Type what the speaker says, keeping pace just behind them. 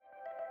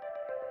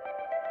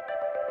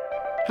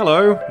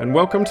Hello, and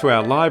welcome to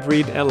our Live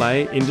Read LA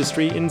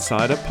Industry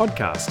Insider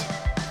podcast.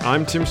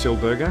 I'm Tim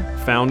Schilberger,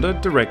 founder,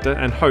 director,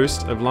 and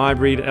host of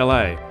Live Read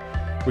LA,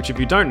 which, if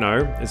you don't know,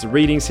 is a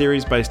reading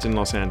series based in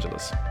Los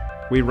Angeles.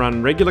 We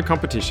run regular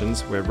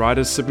competitions where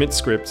writers submit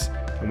scripts,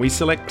 and we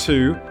select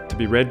two to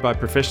be read by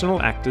professional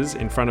actors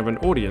in front of an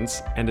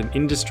audience and an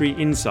industry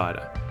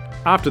insider.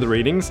 After the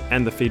readings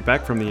and the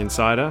feedback from the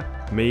insider,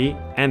 me,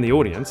 and the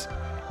audience,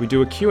 we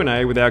do a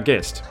Q&A with our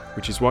guest,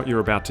 which is what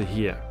you're about to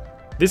hear.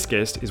 This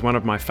guest is one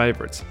of my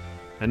favourites,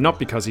 and not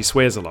because he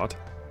swears a lot,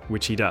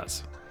 which he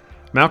does.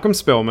 Malcolm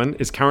Spellman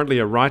is currently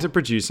a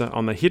writer-producer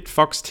on the hit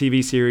Fox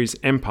TV series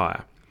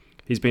Empire.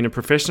 He's been a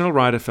professional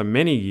writer for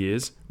many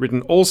years,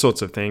 written all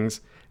sorts of things,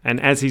 and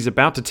as he's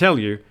about to tell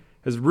you,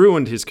 has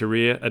ruined his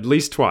career at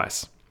least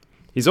twice.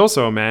 He's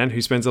also a man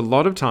who spends a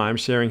lot of time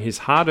sharing his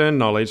hard-earned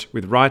knowledge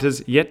with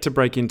writers yet to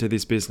break into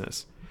this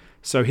business.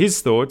 So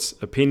his thoughts,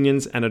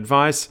 opinions, and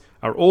advice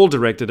are all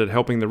directed at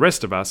helping the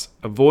rest of us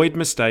avoid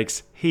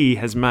mistakes he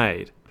has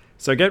made.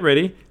 So get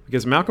ready,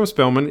 because Malcolm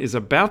Spellman is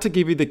about to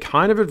give you the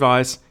kind of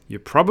advice you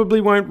probably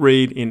won't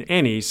read in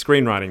any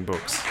screenwriting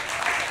books.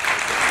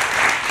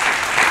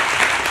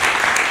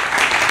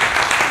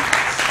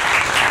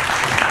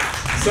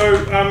 So,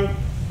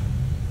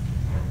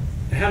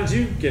 how did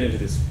you get into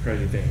this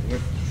crazy thing?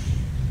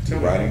 The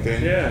writing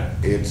thing? Yeah.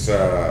 It's,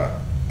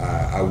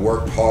 I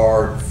worked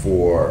hard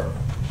for,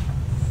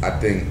 I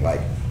think,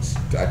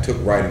 I took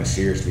writing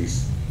seriously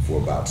for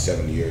about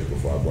 7 years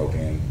before I broke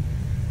in.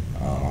 I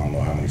don't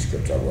know how many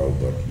scripts I wrote,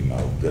 but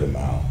good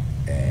amount.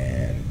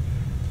 And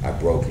I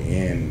broke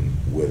in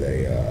with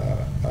it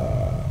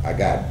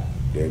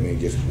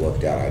just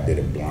worked out. I did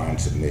a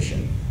blind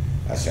submission.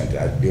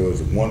 There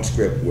was one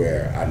script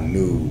where I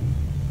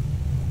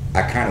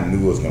kind of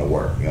knew it was gonna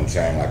work. You know what I'm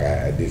saying?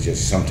 It's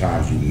just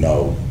sometimes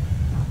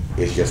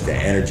it's just the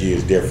energy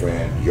is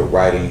different. Your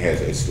writing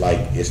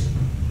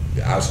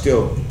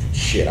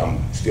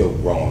I'm still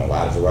growing a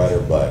lot as a writer,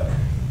 but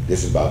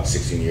this is about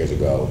 16 years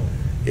ago.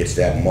 It's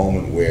that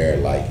moment where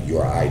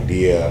your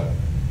idea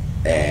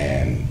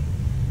and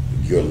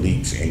your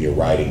leaps in your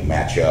writing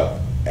match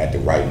up at the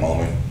right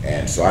moment.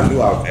 And so I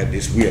knew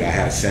it's weird. I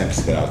had a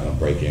sense that I was gonna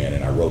break in,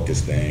 and I wrote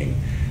this thing,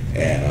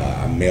 and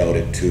I mailed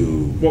it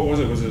to. What was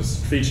it? Was it a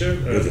feature?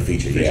 It was a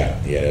feature. Yeah.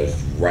 It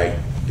was right.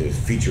 The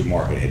feature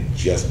market had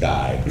just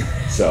died,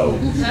 so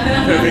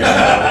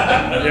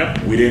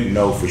we didn't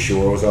know for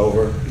sure it was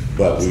over,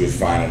 but we was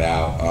finding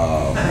out.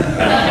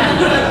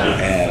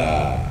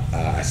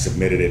 I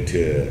submitted it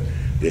to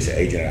this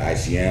agent at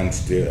ICM,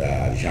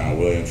 John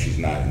Williams. She's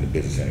not in the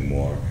business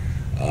anymore,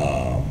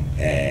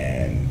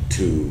 and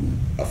to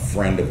a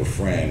friend of a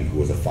friend who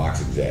was a Fox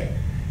exec.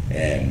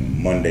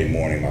 And Monday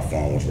morning, my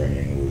phone was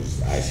ringing. It was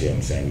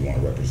ICM saying, "We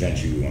want to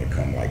represent you. We want to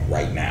come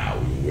right now.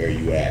 Where are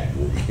you at?"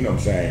 You know what I'm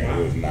saying?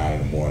 It was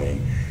 9 a.m,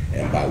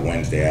 and by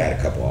Wednesday, I had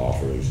a couple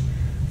offers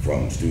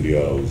from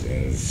studios,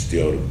 and it was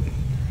still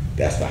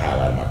that's the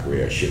highlight of my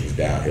career. Shit was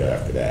downhill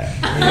after that.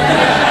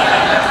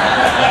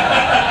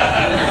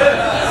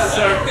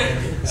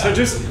 So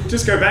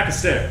just go back a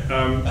step.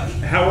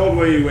 How old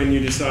were you when you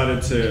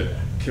decided to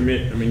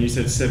commit? I mean, you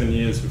said 7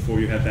 years before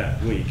you had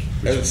that week.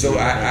 So it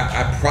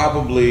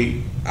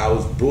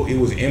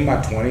was in my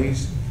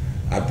 20s.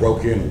 I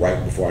broke in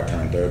right before I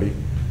turned 30.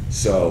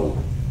 So.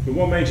 But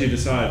what made you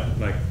decide,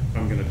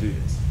 I'm going to do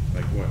this?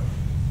 What?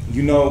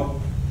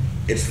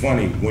 It's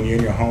funny, when you're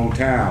in your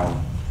hometown,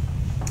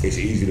 it's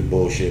easy to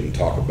bullshit and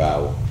talk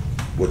about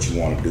what you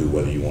want to do,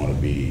 whether you want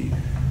to be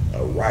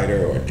a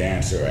writer or a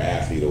dancer or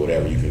athlete or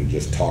whatever. You can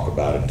just talk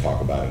about it and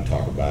talk about it and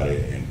talk about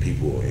it, and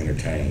people will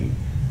entertain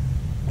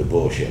the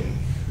bullshit.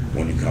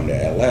 When you come to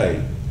LA,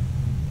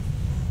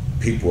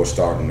 people are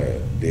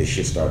their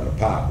shit's starting to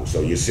pop.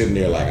 So you're sitting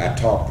there like I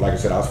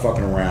was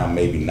fucking around,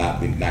 maybe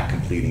not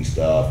completing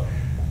stuff.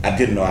 I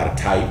didn't know how to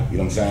type, you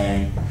know what I'm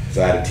saying?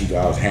 So I had to teach,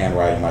 I was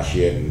handwriting my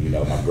shit, and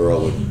my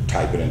girl would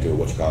type it into a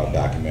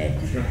document.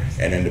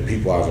 And then the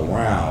people I was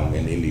around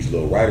in these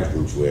little writers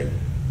groups with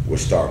were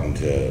starting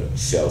to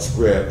sell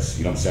scripts,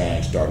 you know what I'm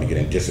saying, starting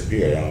to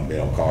disappear. They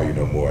don't call you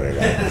no more.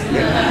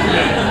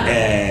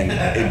 And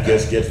it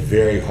just gets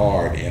very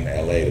hard in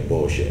LA to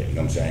bullshit, you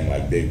know what I'm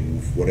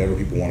saying? Whatever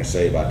people want to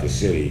say about this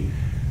city,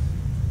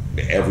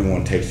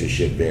 everyone takes this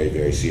shit very,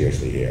 very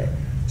seriously here.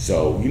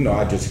 So,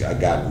 I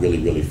got really,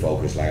 really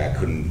focused. I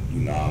couldn't,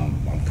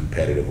 I'm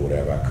competitive or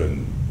whatever. I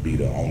couldn't be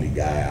the only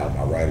guy out in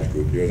my writers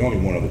group. There was only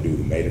one other dude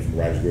who made it from the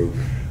writers group,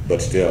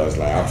 but still, it's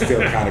I'm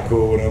still kind of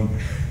cool with him.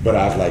 But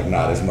I was like,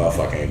 nah, this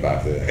motherfucker ain't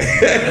about to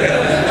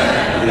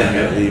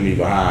leave me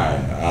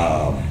behind.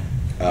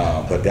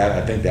 But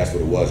I think that's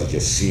what it was. It's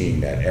just seeing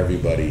that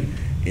everybody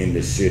in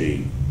the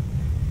city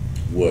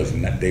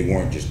they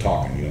weren't just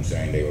talking. You know what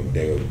I'm saying?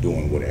 They were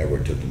doing whatever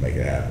it took to make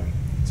it happen.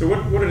 So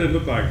what did it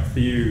look like for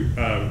you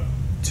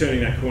turning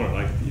that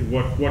corner?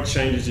 What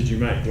changes did you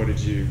make?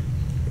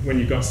 When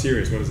you got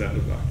serious, what does that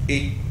look like?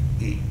 It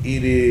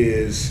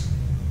is.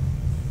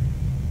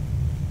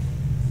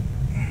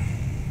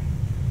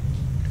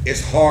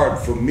 It's hard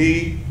for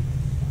me.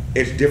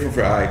 It's different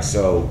for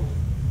so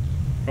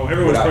Oh,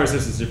 everyone's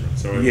process is different.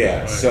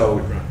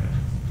 So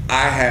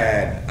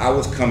I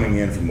was coming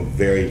in from a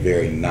very,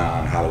 very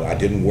non-Hollywood. I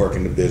didn't work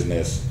in the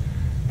business.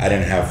 I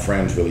didn't have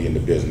friends really in the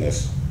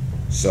business.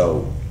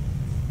 So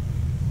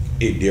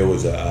there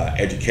was a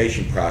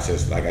education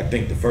process. Like, I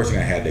think the first thing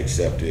I had to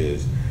accept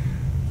is,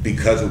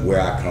 because of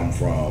where I come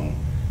from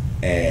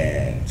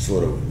and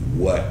sort of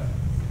what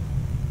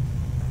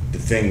the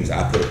things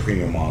I put a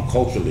premium on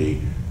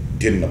culturally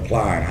didn't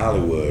apply in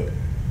Hollywood,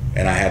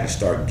 and I had to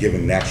start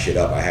giving that shit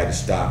up. I had to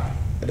stop.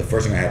 The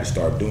first thing I had to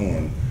start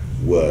doing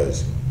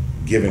was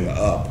giving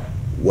up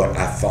what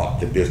I thought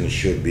the business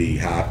should be,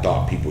 how I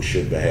thought people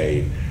should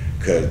behave,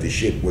 because the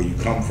shit where you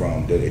come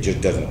from, it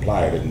just doesn't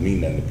apply. It doesn't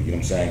mean nothing. You know what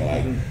I'm saying?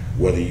 Like,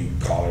 whether you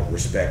call it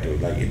respect or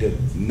like,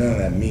 none of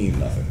that means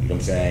nothing. You know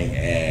what I'm saying?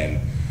 And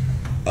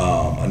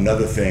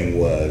another thing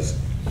was,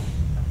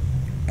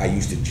 I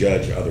used to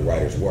judge other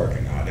writers' work,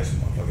 and this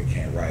motherfucker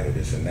can't write or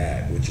this and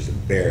that, which is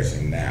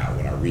embarrassing now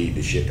when I read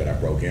the shit that I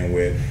broke in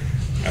with.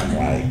 I'm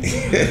like,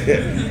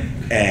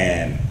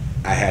 and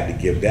I had to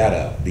give that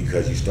up,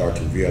 because you start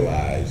to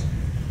realize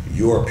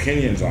your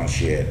opinions on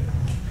shit,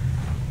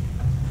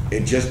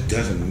 it just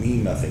doesn't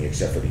mean nothing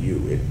except for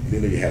you. It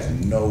literally has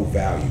no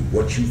value.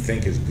 What you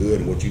think is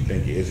good and what you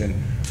think isn't,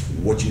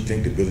 what you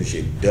think the business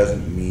shit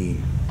doesn't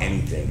mean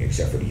anything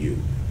except for you,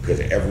 because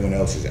everyone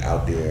else is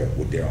out there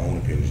with their own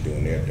opinions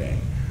doing their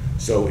thing.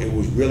 So it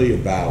was really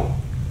about,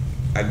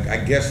 I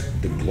guess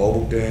the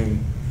global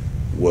thing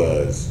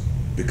was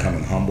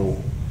becoming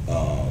humble,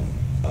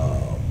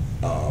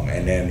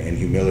 and then in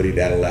humility,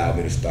 that allowed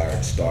me to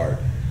start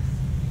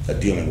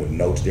dealing with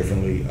notes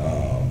differently.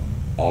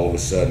 All of a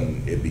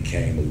sudden, it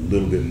became a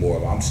little bit more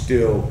of,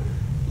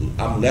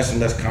 I'm less and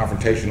less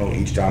confrontational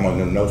each time on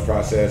the notes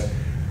process,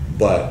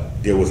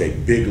 but there was a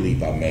big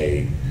leap I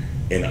made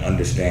in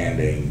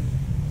understanding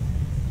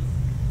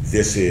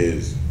this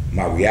is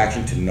my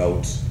reaction to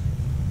notes.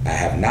 I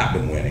have not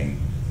been winning,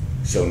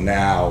 so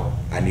now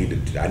I need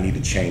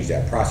to change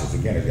that process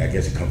again. I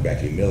guess it comes back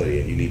to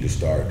humility, and you need to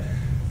start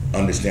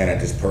understand that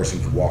this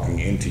person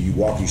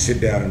you sit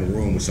down in a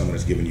room with someone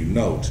that's giving you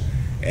notes,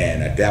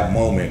 and at that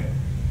moment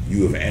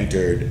you have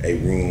entered a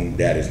room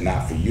that is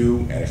not for you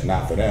and it's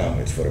not for them,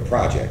 it's for the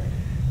project,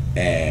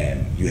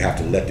 and you have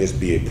to let this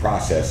be a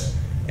process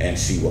and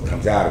see what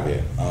comes out of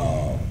it.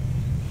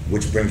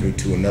 Which brings me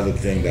to another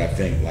thing that I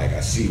think, like, I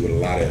see with a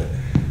lot of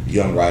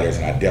young writers,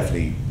 and I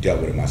definitely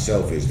dealt with it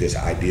myself, is this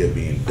idea of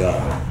being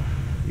done.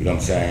 You know what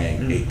I'm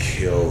saying? It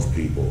kills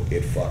people. You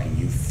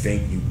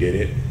think you did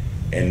it,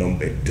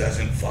 and it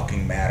doesn't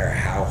fucking matter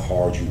how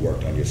hard you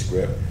worked on your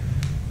script.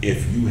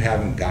 If you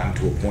haven't gotten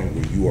to a point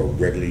where you are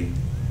readily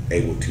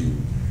able to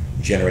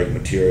generate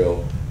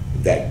material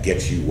that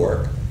gets you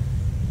work,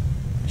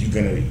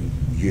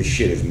 your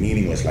shit is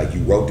meaningless. Like,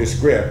 you wrote this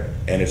script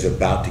and it's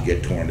about to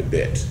get torn to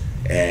bits.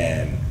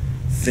 And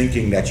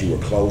thinking that you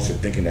were close or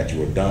thinking that you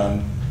were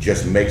done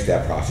just makes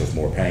that process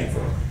more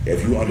painful.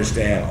 If you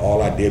understand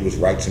all I did was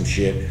write some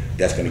shit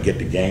that's gonna get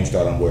the game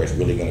started on where it's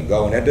really gonna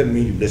go, and that doesn't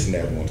mean you listen to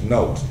everyone's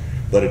notes,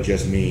 but it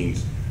just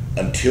means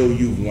until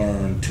you've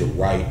learned to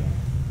write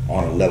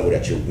on a level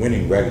that you're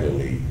winning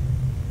regularly,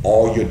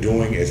 all you're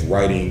doing is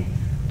writing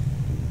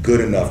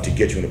good enough to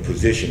get you in a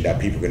position that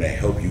people are gonna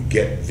help you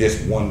get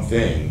this one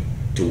thing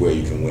to where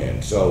you can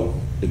win. So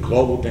the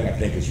global thing, I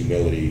think, is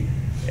humility,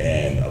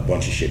 and a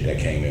bunch of shit that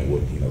came in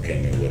with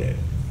it.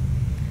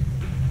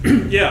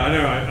 Yeah, I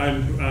know.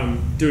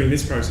 I'm doing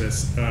this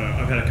process.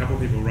 I've had a couple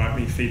of people write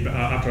me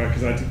feedback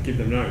because I give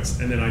them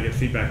notes, and then I get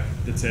feedback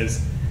that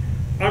says,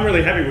 "I'm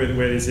really happy with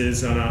where this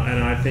is, and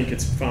I think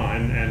it's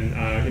fine, and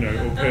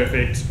or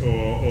perfect,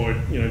 or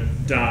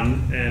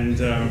done,"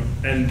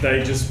 and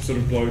they just sort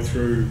of blow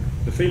through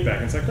the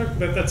feedback. And it's like,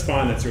 look, that's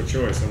fine. That's your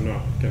choice. I'm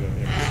not gonna.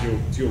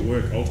 It's your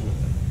work ultimately.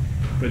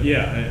 But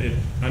yeah,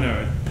 I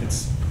know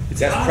it's.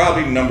 That's hard.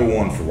 Probably number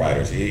one for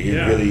writers. It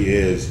really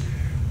is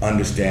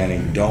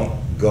understanding. Don't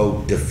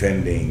go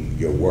defending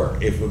your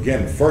work.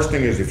 First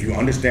thing is, if you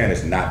understand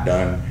it's not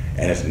done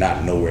and it's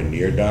not nowhere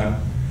near done,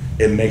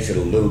 it makes it a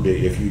little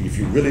bit. If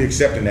you're really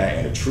accepting that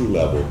at a true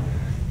level,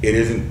 it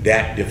isn't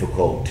that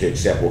difficult to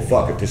accept. Well,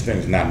 fuck, if this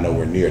thing's not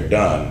nowhere near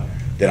done,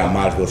 then I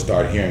might as well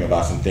start hearing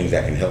about some things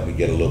that can help me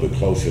get a little bit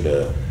closer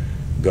to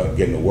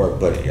getting to work.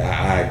 But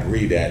I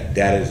agree that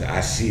is.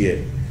 I see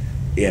it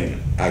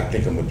in, I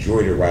think, a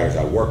majority of writers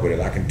I work with.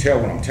 I can tell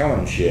when I'm telling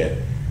them shit,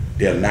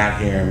 they're not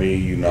hearing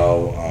me,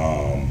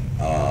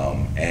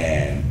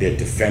 and they're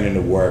defending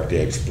the work,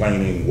 they're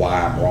explaining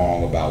why I'm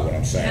wrong about what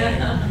I'm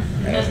saying.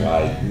 And it's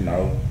like,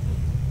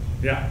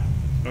 Yeah.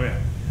 Oh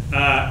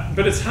yeah.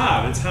 But it's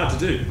hard. It's hard to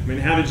do. I mean,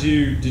 how did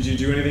you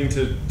do anything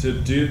to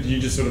do? You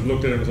just sort of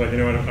looked at it and was like, what,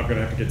 I'm going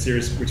to have to get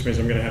serious, which means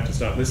I'm going to have to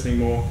start listening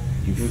more.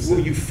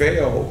 You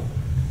fail.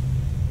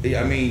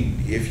 I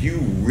mean, if you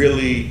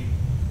really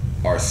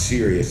are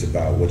serious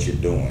about what you're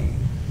doing,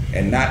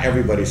 and not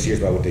everybody's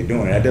serious about what they're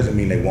doing, and that doesn't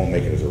mean they won't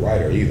make it as a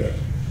writer either,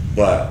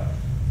 but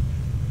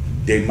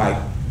you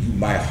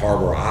might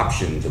harbor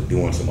options of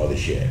doing some other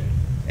shit,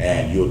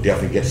 and you'll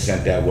definitely get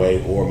sent that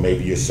way, or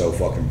maybe you're so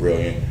fucking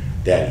brilliant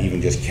that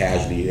even just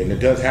casually, and it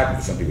does happen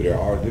for some people.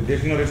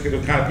 There's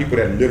the kind of people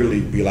that literally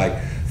be like,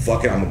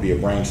 fuck it, I'm gonna be a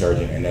brain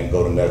surgeon and then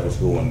go to medical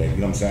school and they, you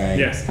know what I'm saying?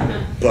 Yes.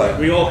 But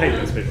we all hate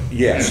those people.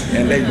 Yes,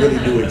 and they really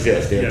do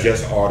exist. There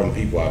just are them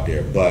people out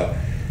there. But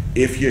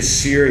if you're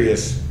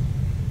serious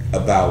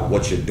about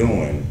what you're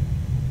doing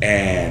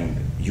and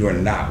you're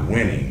not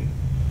winning,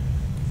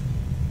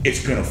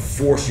 it's gonna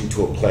force you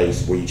to a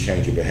place where you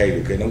change your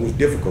behavior. And it was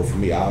difficult for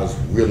me. I was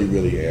really,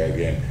 really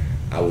arrogant.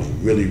 I was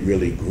really,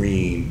 really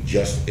green,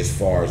 just as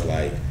far as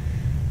like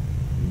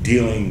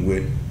dealing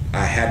with,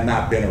 I had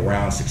not been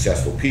around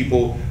successful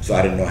people, so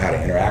I didn't know how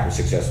to interact with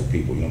successful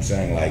people, you know what I'm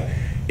saying? Like,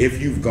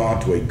 if you've gone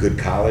to a good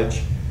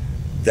college,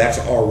 that's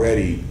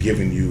already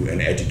given you an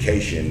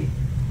education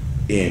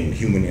in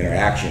human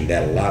interaction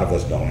that a lot of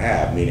us don't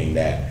have, meaning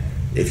that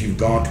if you've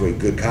gone to a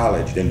good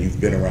college, then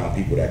you've been around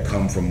people that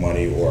come from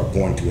money or are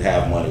going to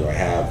have money or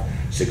have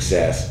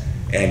success,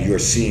 and you're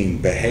seeing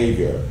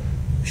behavior,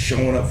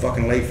 showing up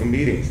fucking late for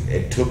meetings.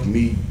 It took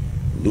me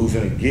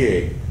losing a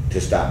gig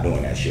to stop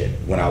doing that shit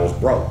when I was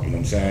broke, you know what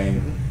I'm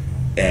saying?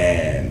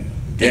 And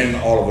then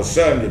all of a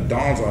sudden it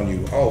dawns on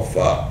you, oh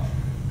fuck,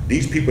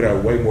 these people that are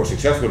way more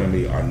successful than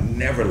me are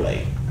never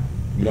late,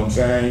 you know what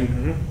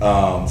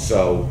I'm saying?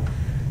 So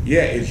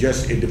yeah,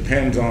 it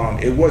depends on,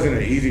 it wasn't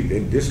an easy,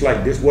 this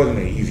wasn't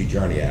an easy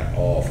journey at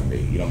all for me,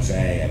 you know what I'm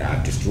saying? And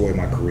I destroyed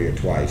my career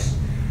twice.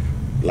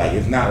 Like,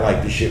 it's not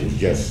like this shit was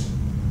just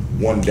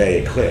one day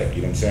it clicked,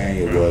 you know what I'm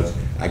saying? It was,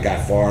 I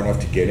got far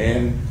enough to get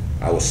in,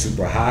 I was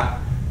super hot,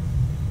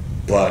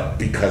 but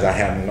because I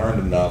hadn't learned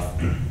enough,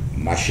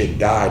 my shit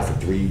died for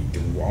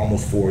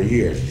almost 4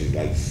 years. Just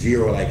like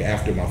zero, like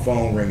after my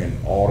phone ringing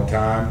all the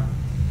time,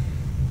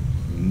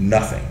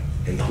 nothing.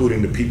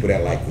 Including the people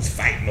that like was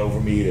fighting over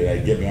me, that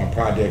like, get me on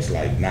projects,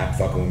 like not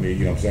fucking with me,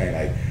 you know what I'm saying?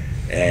 Like,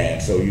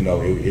 and so, you know,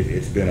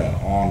 it's been an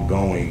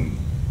ongoing,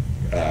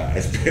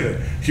 it's been a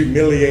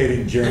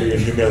humiliating journey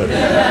of humility.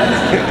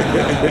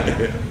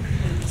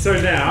 So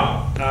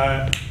now,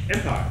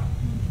 Empire.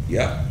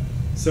 Yep.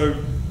 So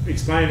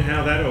explain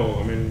how that all,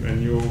 I mean,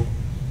 and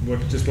what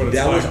it's that like.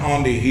 That was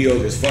on the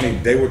heels, it's funny,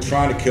 they were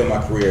trying to kill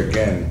my career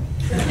again.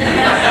 But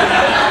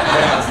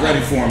I was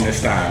ready for them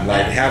this time.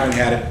 Like, having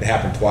had it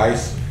happen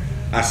twice,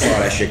 I saw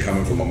that shit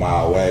coming from a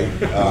mile away,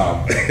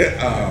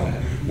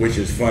 which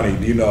is funny.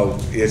 You know,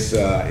 it's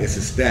a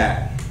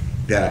stat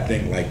that I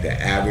think like the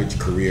average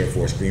career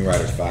for a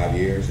screenwriter is 5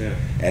 years. Yeah.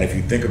 And if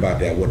you think about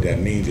that, what that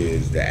means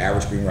is the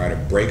average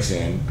screenwriter breaks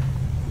in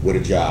with a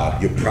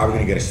job. You're probably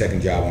gonna get a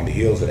second job on the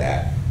heels of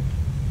that.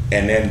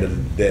 And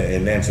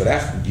then so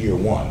that's year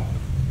one.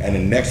 And the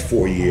next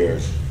 4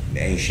 years,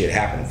 there ain't shit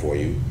happening for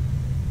you.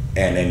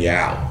 And then you're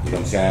out, you know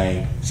what I'm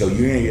saying? So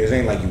it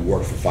ain't like you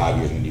worked for 5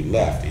 years and you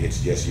left. It's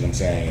just, you know what I'm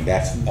saying?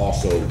 That's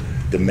also,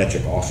 the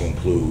metric also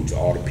includes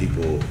all the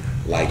people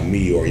like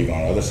me or even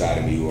on the other side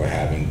of me who are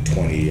having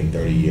 20 and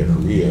 30 year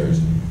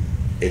careers.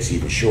 It's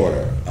even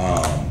shorter.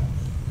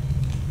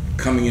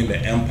 Coming into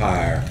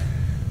Empire,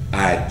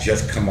 I had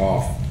just come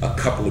off a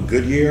couple of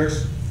good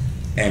years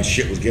and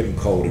shit was getting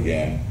cold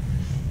again.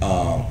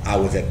 I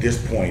was at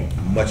this point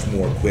much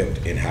more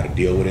equipped in how to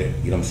deal with it,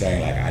 you know what I'm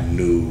saying? Like, I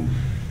knew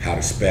how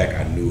to spec,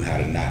 I knew how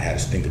to not have a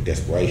stink of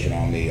desperation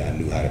on me, I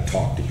knew how to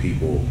talk to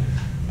people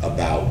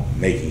about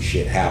making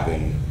shit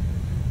happen.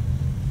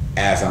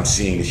 As I'm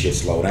seeing the shit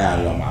slow down,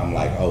 you know, I'm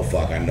like, oh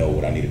fuck, I know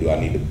what I need to do. I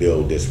need to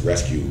build this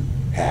rescue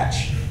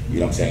hatch, you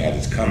know what I'm saying,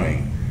 as it's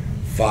coming.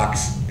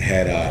 Fox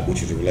had,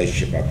 which was a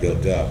relationship I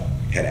built up,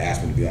 had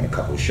asked me to be on a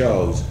couple of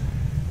shows,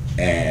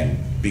 and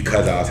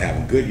because I was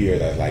having good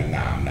years, I was like,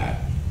 nah,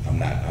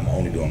 I'm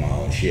only doing my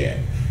own shit.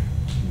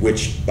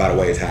 Which, by the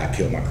way, is how I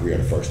killed my career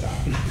the first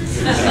time.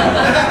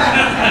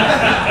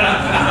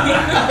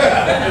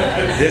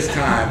 This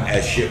time,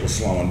 as shit was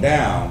slowing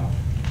down,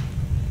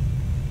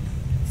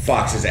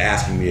 Fox is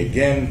asking me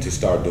again to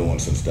start doing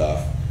some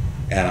stuff,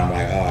 and I'm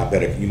like, oh, I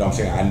better, you know what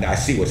I'm saying? I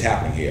see what's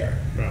happening here.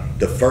 Right.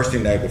 The first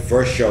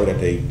show that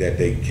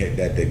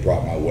they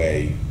brought my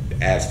way,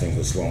 as things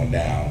were slowing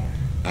down,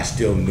 I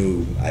still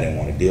knew I didn't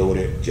want to deal with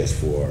it, just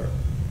for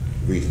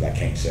reasons I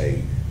can't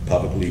say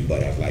publicly,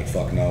 but I was like,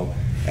 fuck no.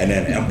 And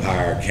then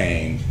Empire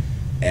came,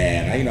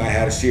 and I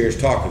had a serious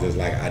talk, because it's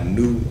like I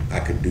knew I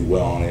could do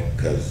well on it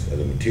because of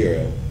the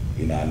material.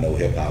 You know, I know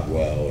hip hop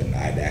well, and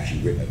I'd actually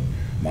written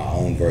my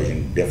own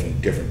version,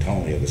 different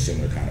tone of a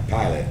similar kind of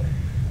pilot.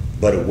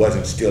 But it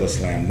wasn't still a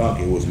slam dunk.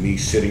 It was me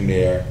sitting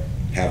there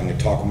having to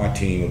talk with my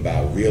team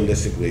about,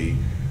 realistically,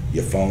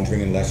 your phone's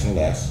ringing less and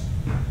less.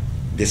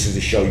 This is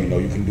a show you know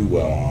you can do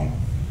well on.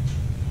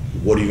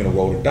 What are you gonna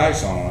roll the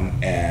dice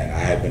on? And I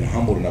had been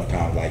humbled enough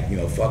times, like, you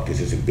know, fuck this,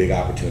 is a big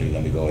opportunity,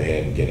 let me go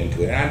ahead and get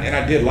into it. And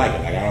I did like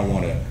it. Like, I don't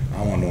want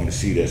no one to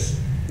see this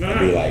and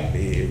be like,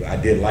 I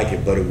did like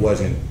it, but it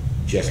wasn't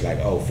just like,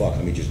 oh fuck,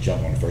 let me just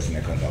jump on the first thing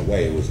that comes my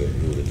way. It was a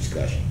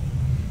discussion.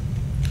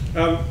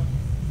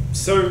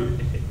 So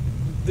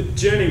the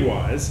journey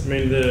wise, I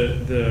mean,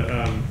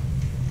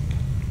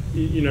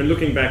 you know,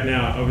 looking back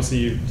now,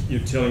 obviously you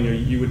would tell your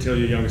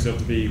younger self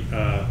to be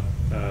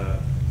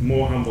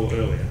more humble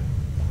earlier.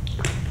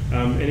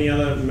 Any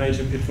other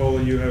major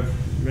pitfall you have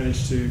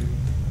managed to?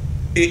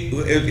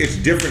 It's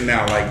different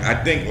now. Like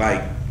I think,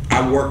 like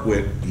I work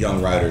with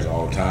young writers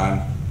all the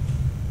time.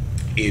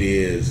 It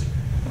is,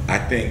 I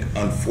think,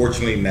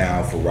 unfortunately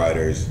now for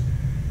writers,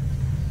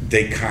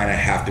 they kind of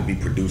have to be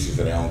producers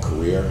of their own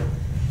career.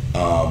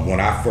 When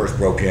I first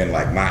broke in,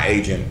 like my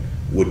agent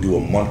would do a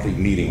monthly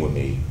meeting with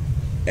me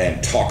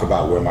and talk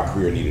about where my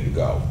career needed to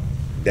go.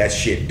 That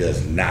shit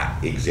does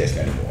not exist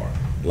anymore.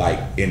 Like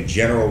in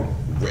general,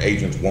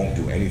 agents won't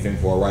do anything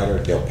for a writer.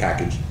 They'll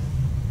package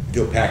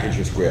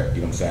your script,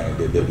 you know what I'm saying?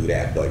 They'll do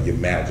that, but your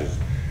manager's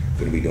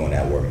gonna be doing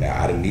that work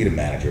now. I didn't need a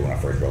manager when I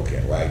first broke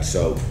in, right?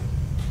 So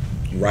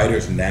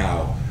writers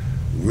now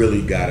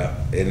really gotta,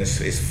 and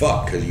it's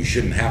fucked because you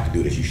shouldn't have to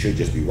do this, you should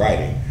just be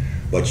writing,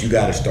 but you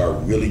gotta start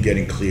really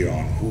getting clear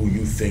on who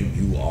you think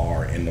you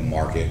are in the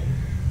market,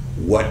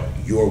 what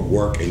your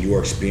work and your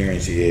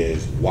experience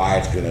is, why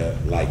it's gonna,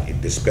 like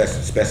the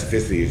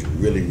specificity is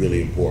really,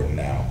 really important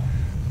now.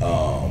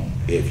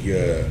 If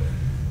you're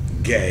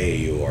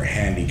gay or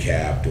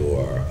handicapped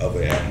or of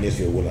an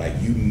ethnicity, or like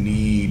you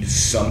need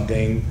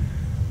something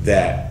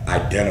that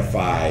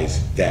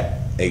identifies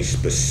that a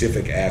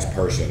specific ass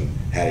person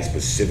had a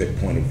specific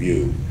point of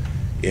view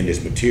in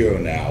this material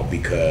now,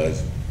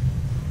 because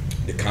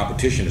the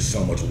competition is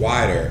so much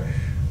wider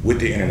with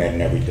the internet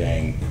and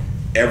everything.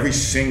 Every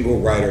single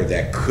writer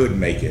that could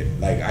make it,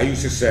 like I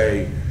used to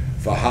say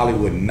for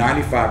Hollywood,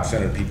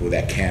 95% of the people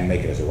that can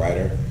make it as a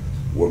writer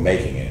were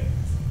making it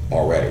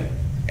already.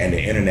 And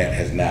the internet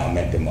has now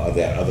meant them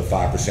that other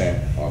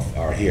 5%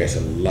 are here. It's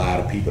a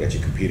lot of people that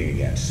you're competing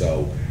against.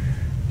 So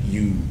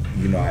you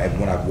know,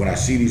 when I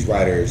see these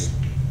writers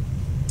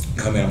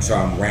come in, I'm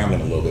sorry I'm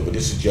rambling a little bit, but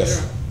this is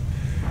just,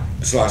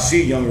 so I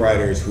see young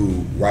writers who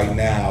right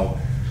now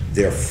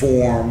their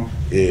form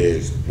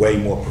is way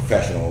more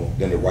professional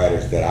than the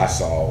writers that I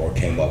saw or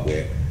came up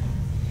with,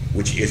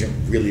 which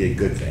isn't really a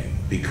good thing,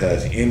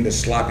 because in the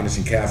sloppiness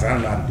and chaos, I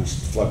don't know how to do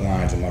flood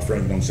lines, and my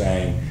friend, you know what I'm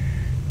saying,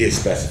 is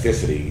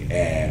specificity,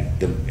 and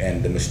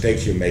the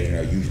mistakes you're making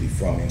are usually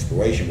from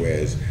inspiration,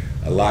 whereas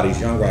a lot of these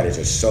young writers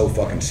are so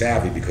fucking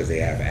savvy because they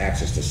have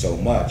access to so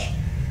much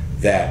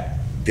that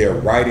they're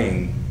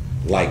writing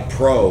like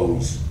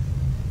pros,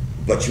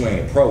 but you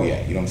ain't a pro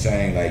yet, you know what I'm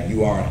saying? Like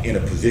you aren't in a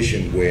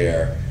position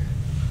where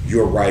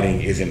your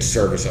writing is in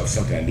service of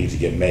something that needs to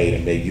get made,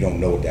 and maybe you don't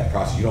know what that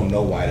process, you don't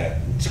know why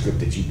that script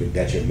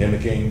that you're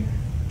mimicking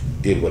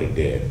did what it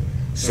did.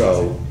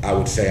 So I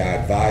would say I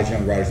advise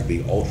young writers to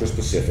be ultra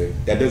specific.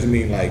 That doesn't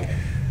mean like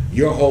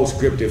your whole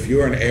script, if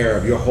you're an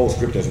Arab, your whole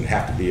script doesn't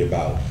have to be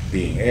about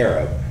being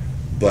Arab,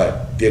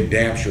 but there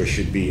damn sure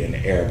should be an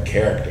Arab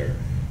character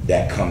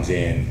that comes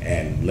in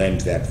and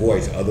lends that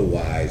voice.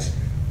 Otherwise,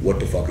 what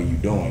the fuck are you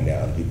doing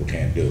that other people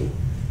can't do?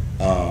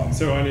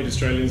 So I need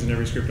Australians in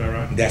every script I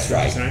write. That's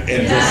right.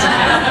 And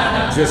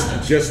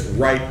just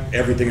write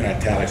everything in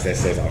italics that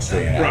says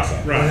Australian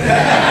accent. Right.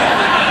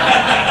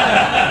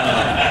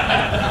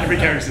 Every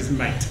character says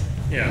mate.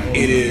 Yeah.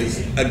 It is,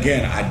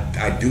 again,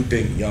 I do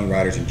think young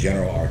writers in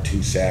general are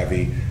too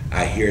savvy.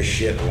 I hear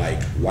shit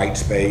like white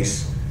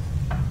space.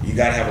 You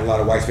gotta have a lot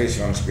of white space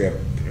on the script.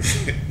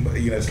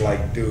 You know, it's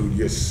like, dude,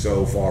 you're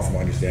so far from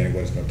understanding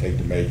what it's gonna take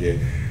to make it.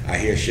 I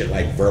hear shit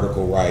like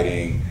vertical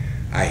writing.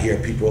 I hear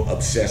people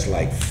obsessed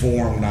like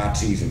form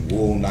Nazis and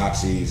rule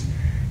Nazis.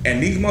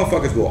 And these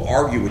motherfuckers will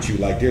argue with you.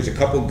 Like there's a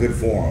couple good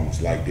forums,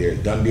 like there's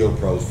Done Deal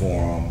Pros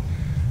forum,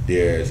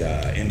 there's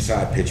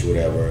Inside Pitch,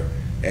 whatever.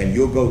 And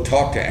you'll go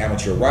talk to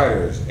amateur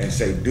writers and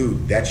say,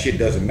 dude, that shit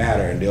doesn't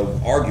matter. And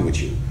they'll argue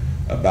with you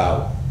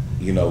about,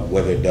 you know,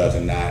 whether it does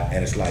or not.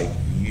 And it's like,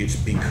 it's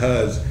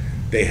because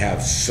they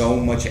have so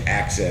much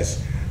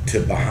access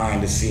to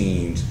behind the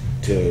scenes,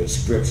 to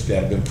scripts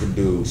that have been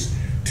produced,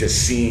 to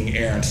seeing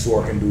Aaron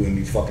Sorkin doing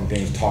these fucking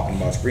things, talking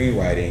about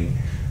screenwriting,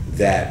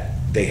 that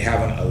they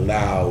haven't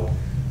allowed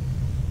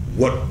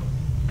what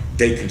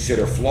they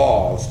consider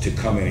flaws to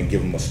come in and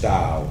give them a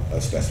style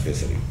of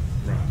specificity.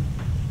 Right,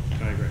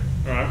 I agree.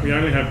 All right, we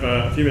only have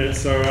a few minutes,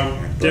 so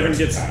Devin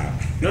gets...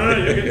 No,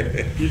 you're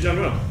good. You've done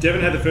well.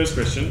 Devin had the first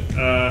question.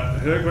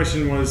 Her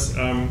question was,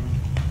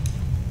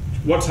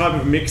 what type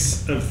of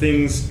mix of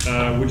things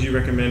would you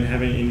recommend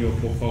having in your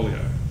portfolio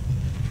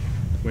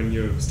when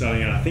you're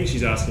starting out? I think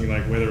she's asking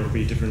like whether it will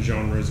be different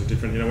genres or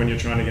different, you know, when you're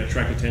trying to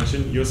attract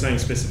attention. You're saying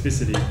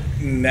specificity.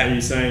 Are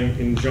you saying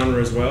in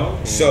genre as well?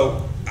 Or?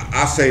 So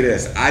I'll say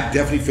this, I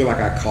definitely feel like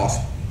I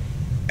cost,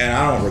 and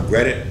I don't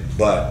regret it,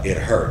 but it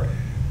hurt.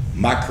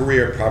 My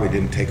career probably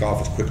didn't take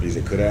off as quickly as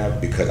it could have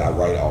because I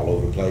write all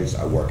over the place.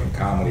 I work in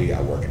comedy,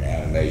 I work in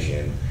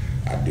animation,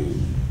 I do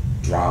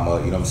drama,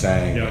 you know what I'm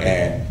saying?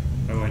 Yeah.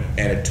 And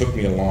it took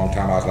me a long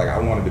time. I was like, I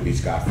wanted to be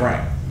Scott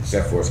Frank,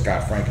 except for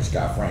Scott Frank is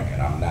Scott Frank,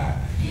 and I'm not.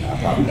 I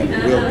probably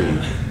never will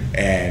be.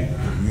 And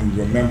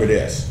you remember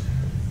this,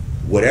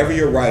 whatever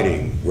you're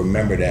writing,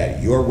 remember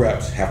that your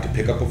reps have to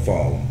pick up a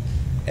phone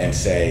and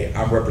say,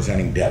 I'm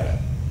representing Devin,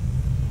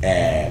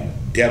 and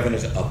Devin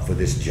is up for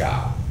this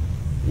job.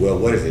 Well,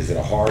 what is it? Is it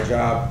a hard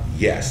job?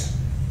 Yes.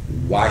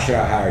 Why should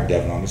I hire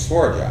Devin on this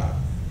hard job?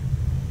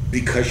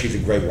 Because she's a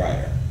great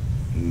writer?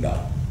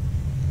 No.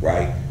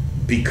 Right?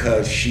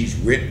 Because she's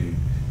written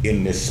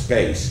in this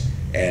space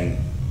and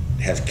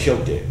has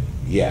killed it.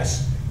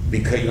 Yes,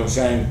 because you know what I'm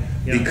saying.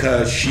 Yeah.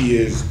 Because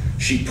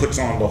she puts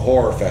on the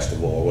horror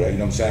festival or whatever. You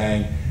know what I'm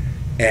saying.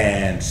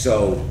 And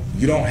so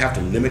you don't have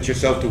to limit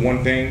yourself to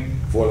one thing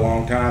for a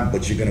long time,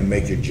 but you're going to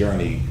make your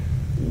journey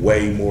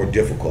way more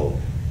difficult.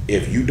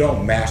 If you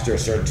don't master a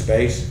certain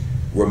space,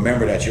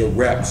 remember that your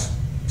reps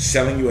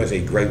selling you as a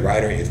great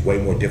writer is way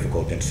more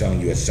difficult than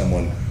selling you as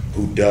someone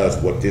who does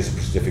what this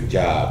specific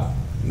job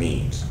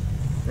means.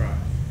 Right.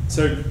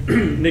 So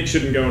Nick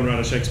shouldn't go and write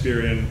a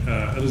Shakespearean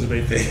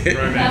Elizabethan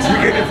romance.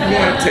 If you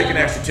want to take an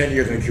extra 10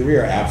 years in a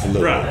career,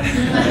 absolutely. Right.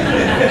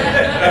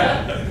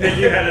 Nick,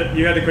 you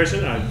had a question?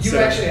 You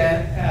actually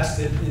asked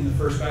it in the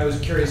first, but I was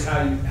curious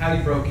how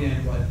you broke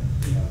in, but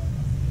you know.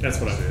 That's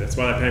what I do. That's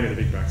why they pay me the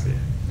big bucks here.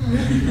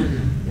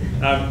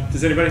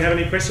 Does anybody have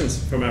any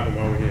questions for Malcolm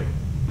while we're here?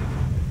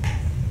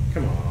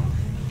 Come on.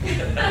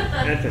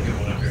 Anthony,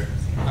 come on up here.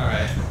 All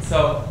right.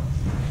 So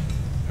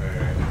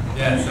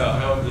I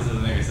hope this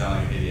doesn't make me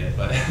sound like an idiot,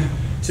 but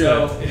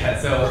so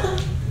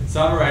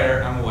I'm a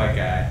writer. I'm a white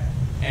guy,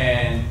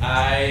 and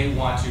I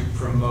want to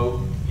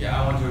promote.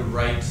 I want to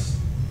write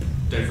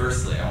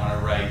diversely. I want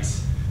to write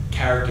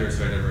characters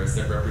who are diverse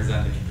that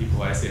represent the people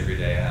who I see every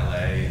day in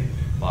LA and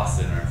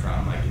Boston, where I'm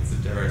from. Like, it's a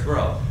diverse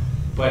world.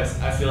 But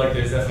I feel like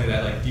there's definitely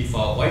that like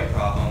default white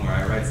problem where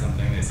I write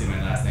something, they see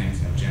my last name's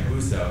Jim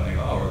Busso, and they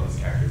go, oh, well, these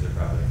characters are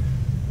probably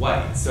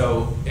white.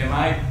 So am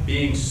I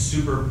being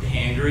super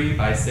pandery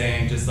by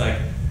saying just like,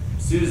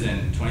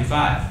 Susan,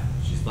 25,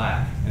 she's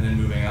black, and then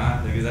moving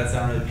on? Like, does that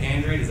sound really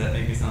pandery? Does that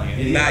make me sound like an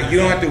idiot? Nah, you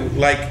don't have to,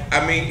 like,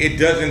 I mean, it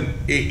doesn't,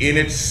 in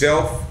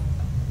itself,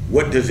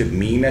 what does it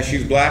mean that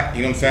she's black?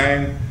 You know what I'm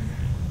saying?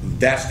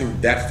 That's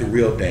the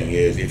real thing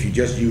is, if you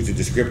just use the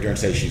descriptor and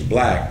say she's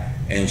black,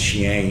 and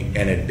she ain't,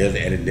 and it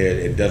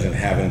doesn't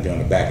have anything on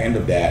the back end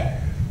of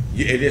that,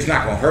 it's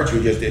not gonna hurt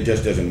you, it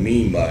just doesn't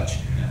mean much.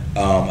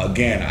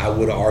 Again, I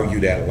would argue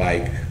that,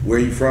 like, where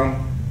are you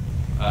from?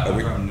 I'm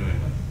from New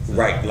England. So.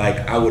 Right,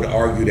 like, I would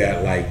argue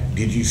that, like,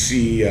 did you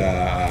see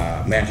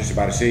Manchester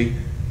by the Sea?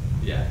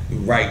 Yeah.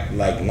 Right,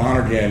 like,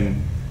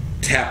 Lonergan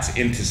taps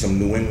into some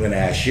New England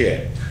ass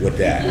shit with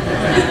that.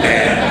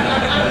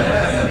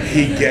 And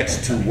he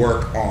gets to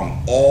work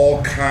on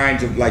all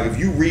kinds of, like, if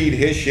you read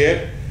his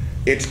shit,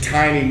 it's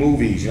tiny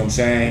movies, you know what I'm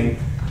saying?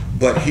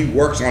 But he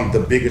works on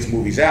the biggest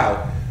movies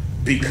out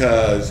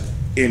because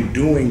in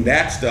doing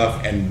that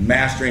stuff and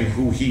mastering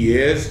who he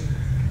is,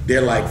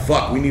 they're like,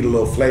 fuck, we need a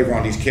little flavor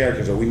on these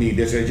characters, or we need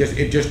this.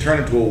 It just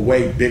turned into a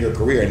way bigger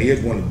career, and he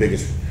is one of the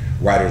biggest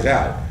writers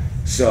out.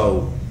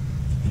 So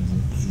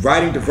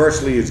writing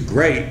diversely is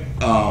great,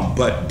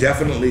 but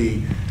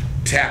definitely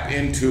tap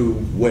into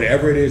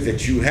whatever it is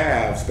that you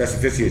have.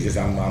 Specificity is just,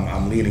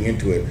 I'm leaning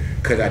into it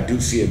because I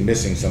do see it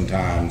missing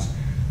sometimes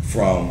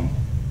from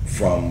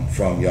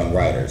young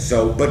writers.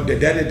 So, but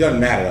that it doesn't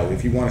matter though.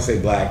 If you want to say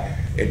black,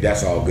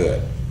 that's all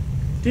good.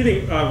 Do you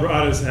think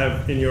writers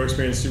have, in your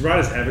experience, do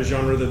writers have a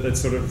genre that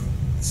sort of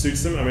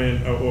suits them? I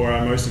mean, or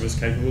are most of us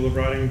capable of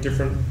writing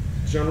different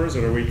genres,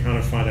 or do we kind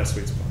of find our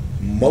sweet spot?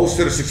 Most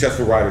of the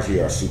successful writers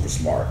here are super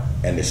smart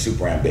and they're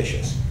super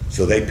ambitious.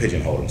 So they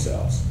pigeonhole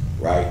themselves,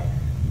 right?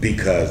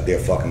 Because they're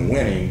fucking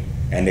winning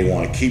and they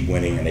want to keep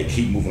winning and they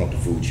keep moving up the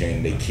food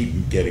chain. They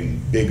keep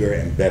getting bigger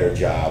and better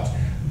jobs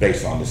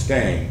based on this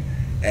thing,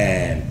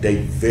 and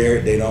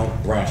they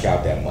don't branch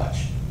out that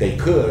much. They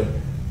could,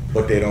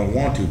 but they don't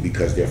want to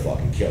because they're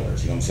fucking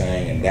killers. You know what I'm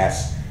saying? And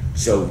that's,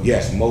 so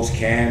yes, most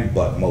can,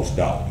 but most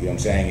don't. You know what I'm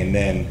saying? And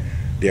then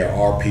there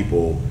are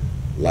people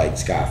like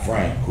Scott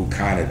Frank who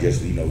kind of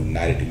just, you know,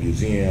 Night at the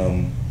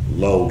Museum,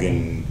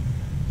 Logan,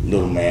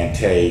 Little Man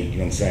Tate. You know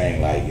what I'm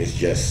saying? Like, it's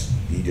just,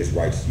 he just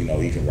writes. You know,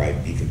 he can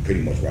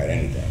pretty much write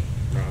anything.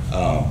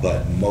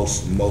 But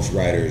most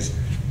writers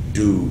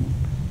do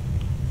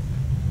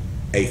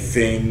a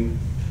thing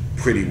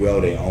pretty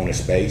well. They own a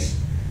space,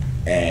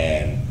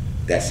 and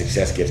that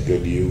success gets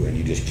good to you, and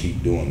you just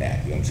keep doing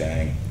that. You know what I'm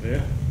saying?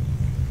 Yeah.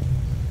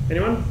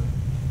 Anyone?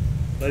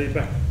 Lady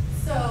back.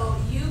 So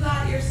you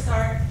got your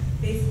start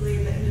basically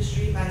in the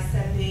industry by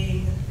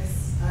sending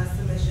a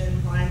submission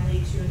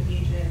blindly to an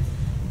agent,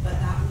 but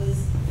that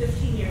was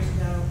 15 years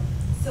ago.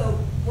 So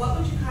what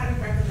would you kind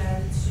of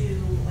recommend to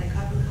like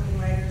up and coming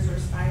writers or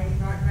aspiring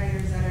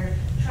writers that are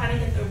trying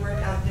to get their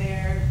work out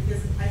there?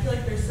 Because I feel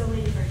like there's so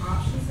many different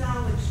options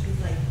now, which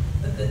is like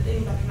a good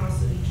thing, but can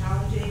also be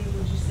challenging.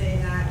 Would you say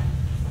that,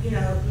 you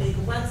know, make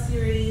a web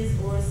series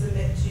or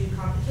submit to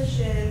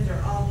competitions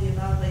or all the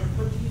above? Like,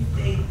 what do you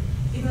think,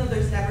 even though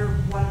there's never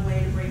one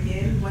way to break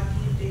in, what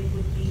do you think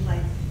would be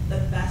like the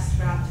best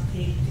route to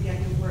take to get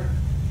your work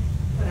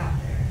put out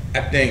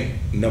there? I think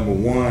number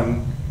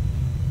one,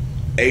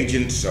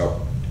 agents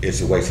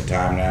it's a waste of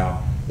time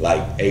now.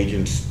 Like,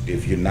 agents,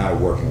 if you're not a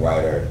working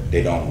writer,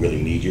 they don't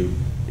really need you.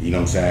 You know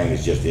what I'm saying?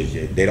 It's just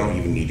they don't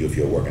even need you if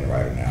you're a working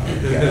writer now.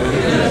 You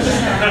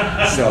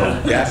know?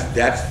 So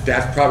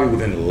that's probably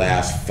within the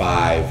last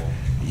 5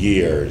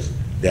 years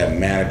that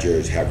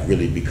managers have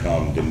really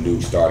become the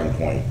new starting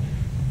point,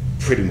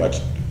 pretty much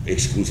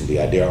exclusively.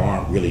 There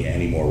aren't really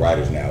any more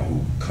writers now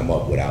who come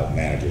up without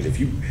managers.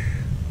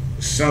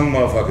 some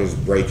motherfuckers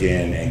break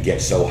in and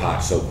get so hot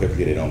so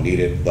quickly they don't need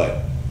it,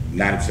 but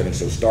 90% of them.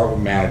 So start with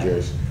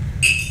managers.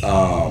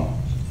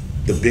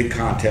 The big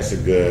contests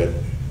are good.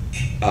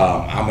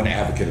 I'm an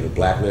advocate of the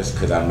blacklist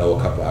because I know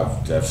a couple.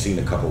 I've seen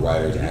a couple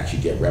writers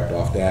actually get repped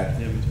off that.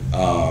 Yeah, me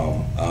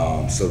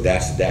too. So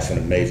that's an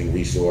amazing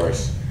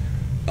resource.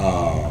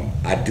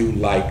 I do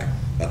like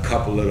a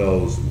couple of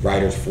those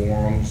writers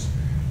forums.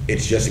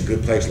 It's just a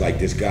good place. Like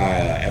this guy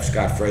F.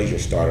 Scott Frazier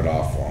started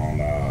off on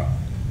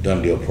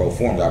Done Deal Pro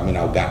forums. I mean,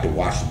 I got to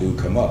watch the dude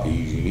come up.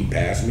 He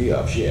passed me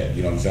up. Shit,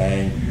 you know what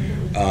I'm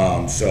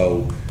saying?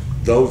 So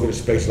those are the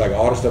spaces. Like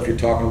all the stuff you're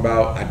talking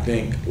about. I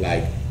think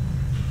like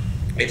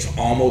it's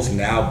almost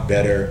now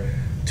better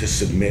to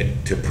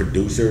submit to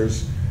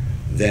producers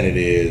than it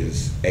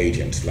is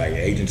agents. Like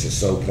agents are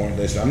so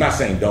pointless. I'm not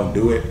saying don't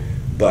do it,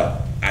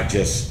 but I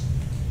just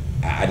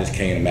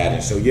can't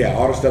imagine. So yeah,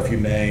 all the stuff you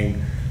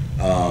named,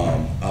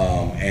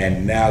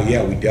 and now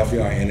yeah, we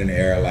definitely are in an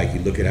era, like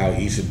you look at how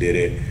Issa did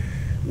it,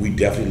 we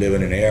definitely live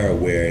in an era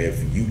where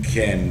if you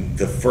can,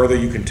 the further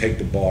you can take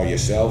the ball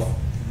yourself,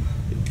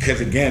 because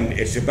again,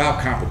 it's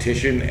about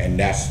competition, and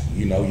that's,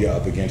 you know, you're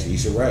up against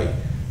Issa Rae,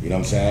 you know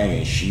what I'm saying,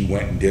 and she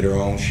went and did her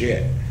own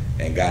shit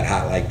and got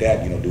hot like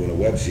that, you know, doing a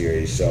web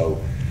series.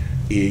 So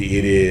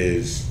it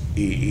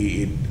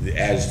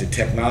as the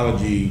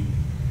technology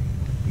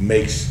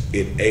makes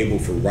it able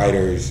for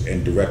writers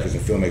and directors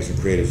and filmmakers and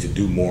creatives to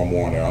do more and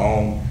more on their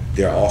own,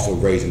 they're also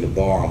raising the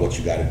bar on what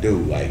you got to do.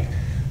 Like,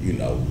 you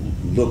know,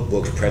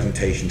 lookbooks,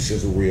 presentations,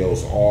 sizzle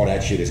reels, all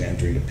that shit is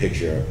entering the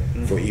picture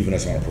for even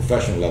us on a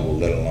professional level,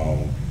 let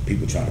alone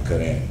people trying to cut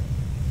in.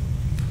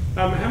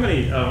 How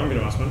many? I'm going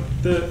to ask one.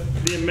 The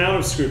amount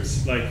of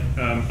scripts. Like,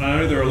 I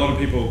know there are a lot of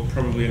people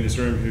probably in this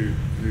room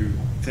who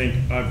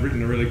think I've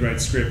written a really great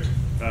script,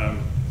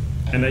 and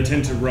they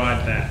tend to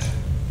write that.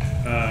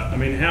 I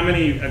mean, how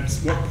many? At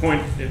what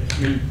point? I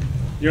mean,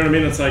 you know what I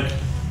mean? It's like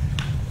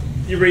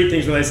you read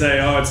things where they say,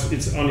 "Oh,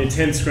 it's on your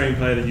 10th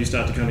screenplay that you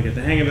start to kind of get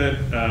the hang of it."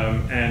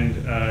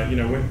 You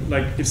know,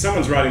 like if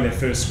someone's writing their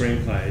first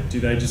screenplay, do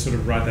they just sort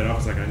of write that off?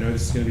 It's like, I know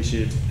this is going to be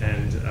shit,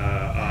 and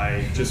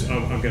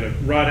I'm going to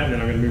write it, and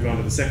then I'm going to move on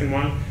to the second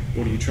one.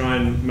 Or do you try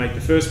and make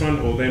the first one,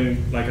 or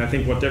then, like I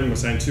think what Devin was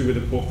saying too with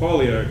the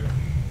portfolio,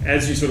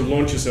 as you sort of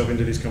launch yourself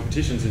into these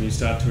competitions and you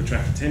start to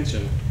attract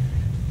attention,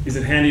 is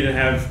it handy to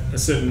have a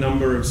certain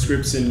number of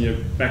scripts in your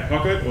back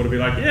pocket, or to be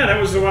like, yeah, that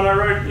was the one I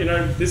wrote, you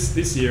know,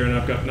 this year, and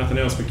I've got nothing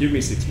else, but give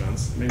me 6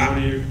 months? I mean, what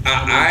do you?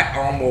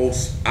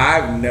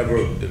 I've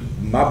never.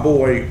 My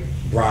boy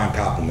Brian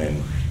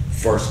Koppelman,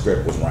 first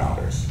script was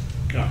Rounders,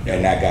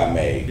 and that got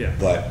made. Yeah.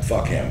 But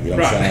fuck him, you know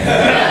what I'm saying?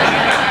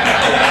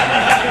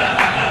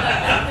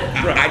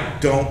 Right. I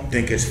don't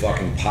think it's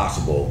fucking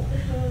possible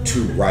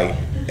to write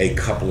a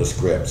couple of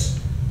scripts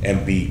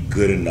and be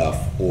good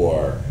enough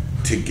or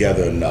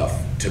together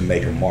enough to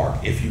make a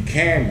mark. If you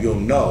can, you'll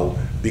know,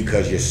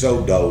 because you're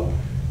so dope.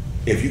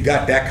 If you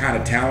got that kind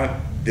of talent,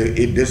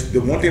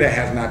 the one thing that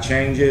has not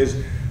changed is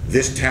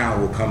this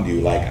talent will come to you.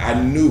 Like I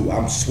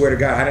swear to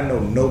God, I didn't know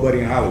nobody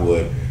in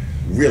Hollywood,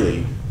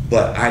 really,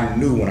 but I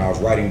knew when I was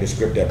writing the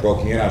script that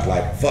broke me in, I was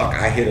like, fuck,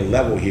 I hit a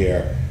level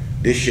here,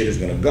 this shit is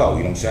gonna go,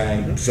 you know what I'm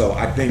saying? Mm-hmm. So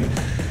I think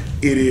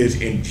it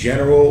is, in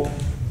general,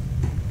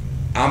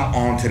 I'm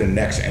on to the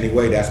next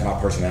anyway, that's my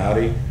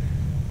personality.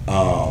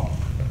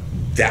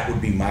 That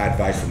would be my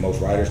advice for most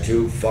writers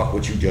too. Fuck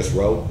what you just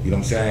wrote, you know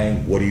what I'm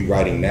saying? What are you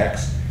writing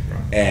next?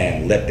 Right.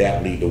 And let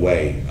that lead the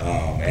way.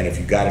 And if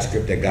you got a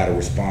script that got a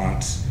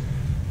response,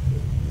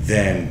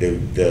 then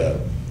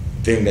the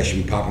thing that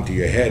should be popping through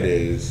your head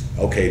is,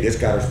 okay, this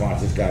got a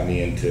response, this got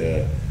me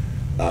into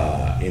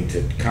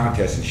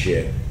contests and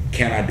shit.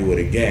 Can I do it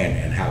again?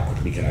 And how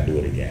quickly can I do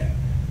it again?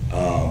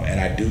 And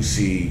I do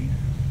see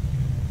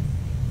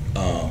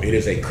it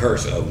is a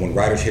curse of when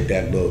writers hit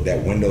that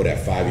window,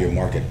 that 5-year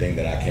market thing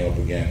that I came up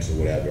against or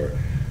whatever.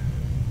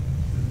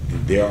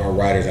 There are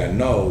writers I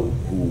know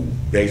who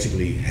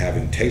basically,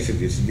 having tasted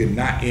this, you're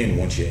not in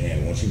once you're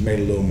in. Once you've made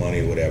a little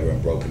money or whatever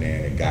and broken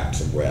in and gotten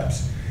some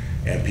reps,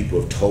 and people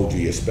have told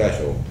you you're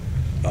special.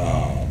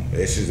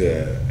 This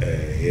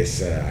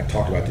is I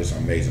talked about this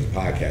on Amazing's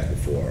podcast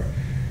before.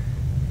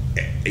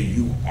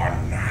 You are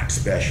not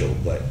special,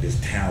 but this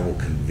town will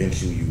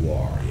convince you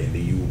are, and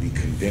you will be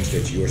convinced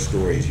that your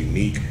story is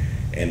unique,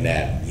 and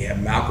that, yeah,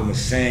 Malcolm is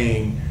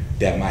saying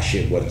that my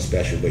shit wasn't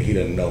special, but he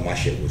doesn't know my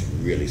shit was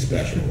really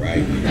special, right?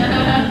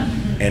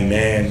 And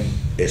then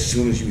as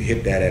soon as you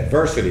hit that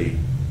adversity,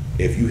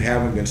 if you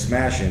haven't been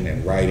smashing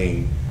and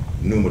writing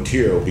new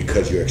material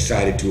because you're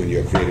excited to and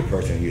you're a creative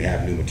person and you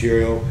have new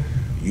material,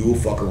 you will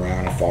fuck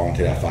around and fall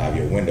into that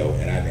 5-year window.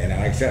 And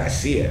like I said, I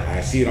see it.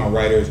 I see it on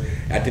writers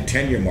at the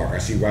 10-year mark. I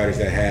see writers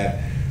that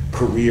had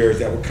careers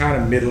that were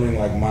kind of middling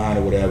like mine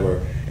or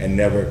whatever, and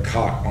never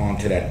caught on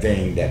to that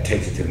thing that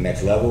takes it to the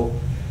next level.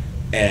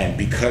 And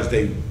because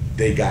they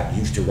got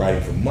used to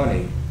writing for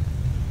money,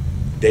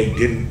 they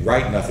didn't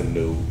write nothing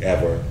new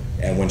ever.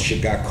 And when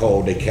shit got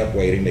cold, they kept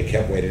waiting,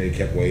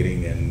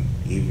 and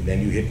even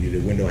then you hit the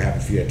window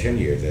happens for you at 10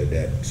 years.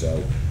 So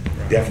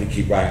right. Definitely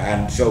keep writing.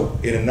 And so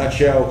in a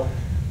nutshell,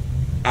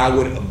 I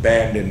would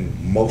abandon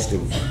most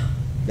of.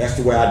 That's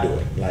the way I do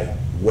it. Like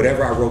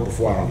whatever I wrote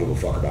before, I don't give a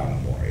fuck about no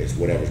more. It's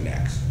whatever's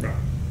next. Right.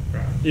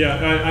 Yeah,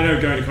 I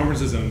know going to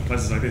conferences and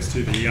places like this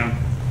too,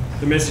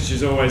 the message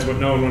is always what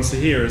no one wants to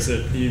hear is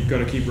that you've got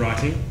to keep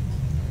writing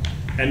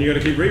and you've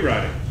got to keep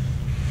rewriting.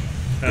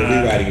 The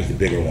rewriting is the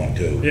bigger one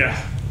too.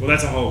 Yeah,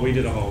 well we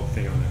did a whole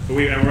thing on that. But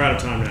we're out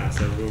of time now,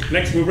 so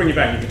we'll bring you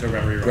back and you can talk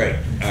about rewriting.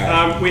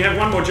 Great. We have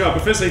one more job,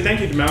 but firstly,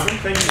 thank you to Malcolm.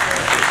 Thank you so much.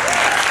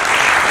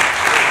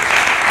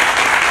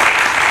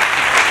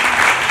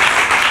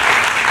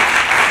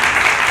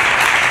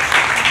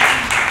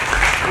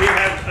 We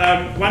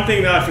have one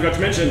thing that I forgot to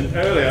mention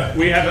earlier.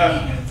 We have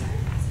a...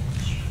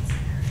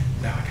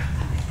 No, I can't.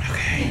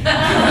 Okay.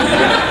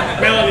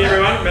 Melanie,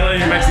 everyone.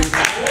 Melanie makes this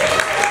happen.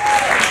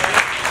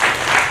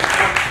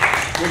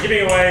 We're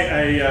giving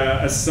away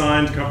a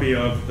signed copy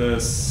of the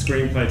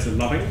screenplay to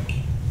Loving,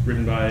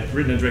 written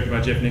and directed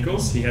by Jeff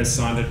Nichols. He has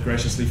signed it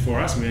graciously for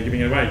us, and we're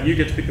giving it away. You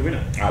get to pick the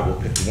winner. I will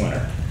pick the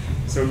winner.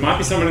 So it might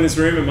be someone in this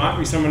room, it might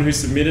be someone who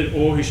submitted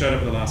or who showed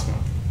up at the last one.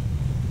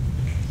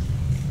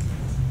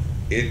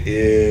 It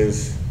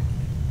is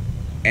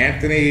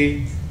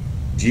Anthony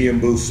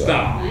Giambusa.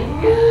 Oh,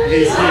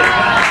 he's here.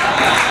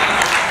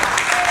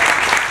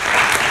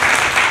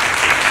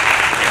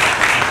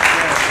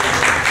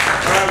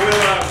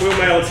 We'll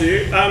mail it to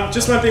you.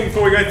 Just one thing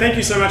before we go. Thank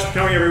you so much for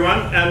coming, everyone.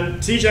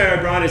 And TJ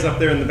O'Brien is up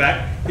there in the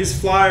back. His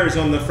flyer is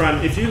on the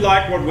front. If you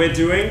like what we're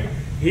doing,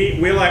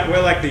 we're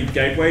like the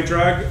gateway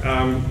drug.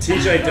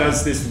 TJ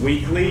does this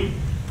weekly.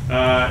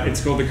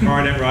 It's called the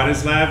Coronet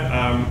Writers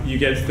Lab. You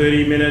get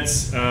 30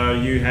 minutes.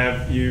 You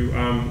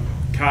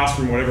cast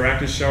from whatever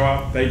actors show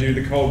up. They do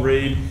the cold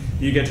read.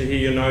 You get to hear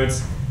your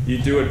notes. You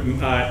do it.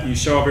 You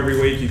show up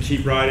every week. You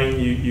keep writing.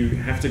 You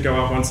have to go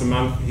up once a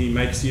month. He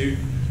makes you.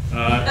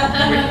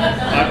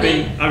 I've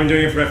been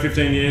doing it for about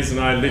 15 years, and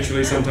I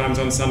literally sometimes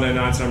on Sunday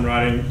nights I'm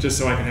writing just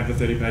so I can have the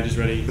 30 pages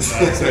ready,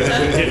 so it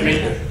doesn't hit me.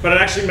 But it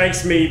actually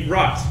makes me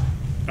write.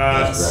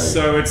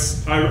 So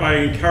I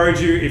encourage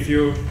you, if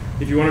you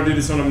want to do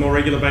this on a more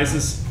regular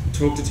basis,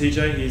 talk to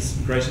TJ. He's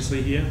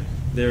graciously here.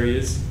 There he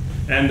is.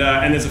 And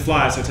there's a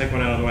flyer, so take one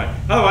out of the way.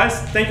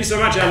 Otherwise, thank you so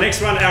much. Our next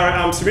one,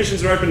 our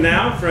submissions are open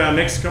now for our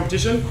next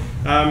competition.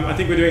 I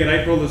think we're doing it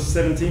April the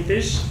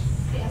 17th-ish.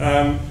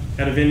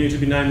 At a venue to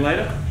be named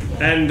later.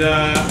 And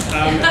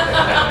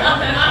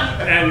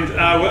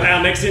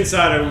our next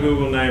insider we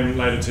will name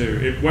later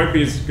too. It won't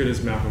be as good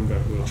as Malcolm, but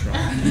we'll try.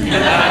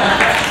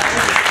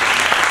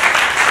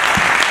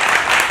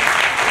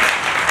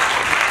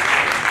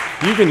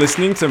 You've been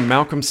listening to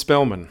Malcolm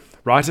Spellman,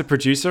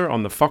 writer-producer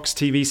on the Fox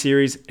TV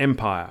series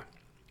Empire.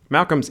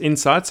 Malcolm's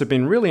insights have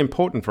been really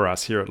important for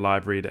us here at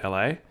Live Read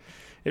LA.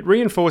 It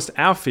reinforced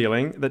our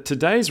feeling that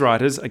today's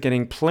writers are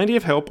getting plenty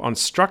of help on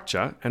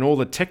structure and all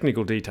the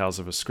technical details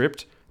of a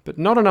script, but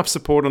not enough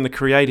support on the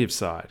creative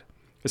side,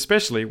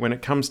 especially when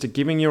it comes to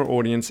giving your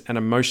audience an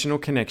emotional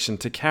connection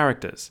to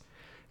characters.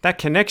 That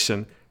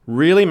connection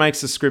really makes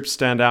the script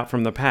stand out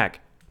from the pack.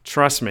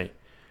 Trust me,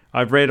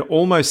 I've read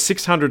almost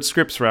 600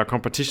 scripts for our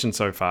competition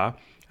so far,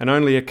 and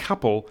only a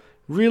couple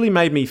really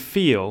made me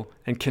feel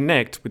and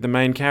connect with the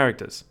main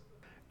characters.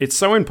 It's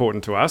so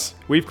important to us,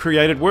 we've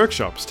created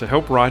workshops to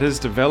help writers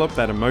develop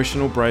that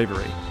emotional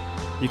bravery.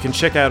 You can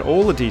check out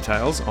all the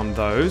details on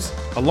those,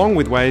 along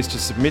with ways to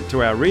submit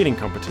to our reading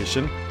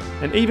competition,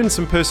 and even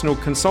some personal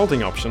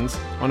consulting options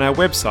on our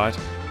website,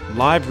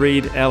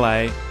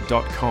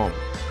 livereadla.com.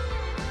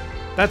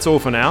 That's all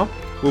for now.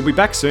 We'll be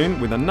back soon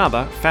with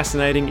another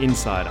fascinating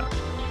insider.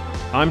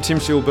 I'm Tim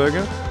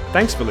Schulberger.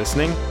 Thanks for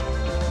listening.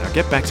 Now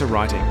get back to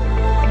writing.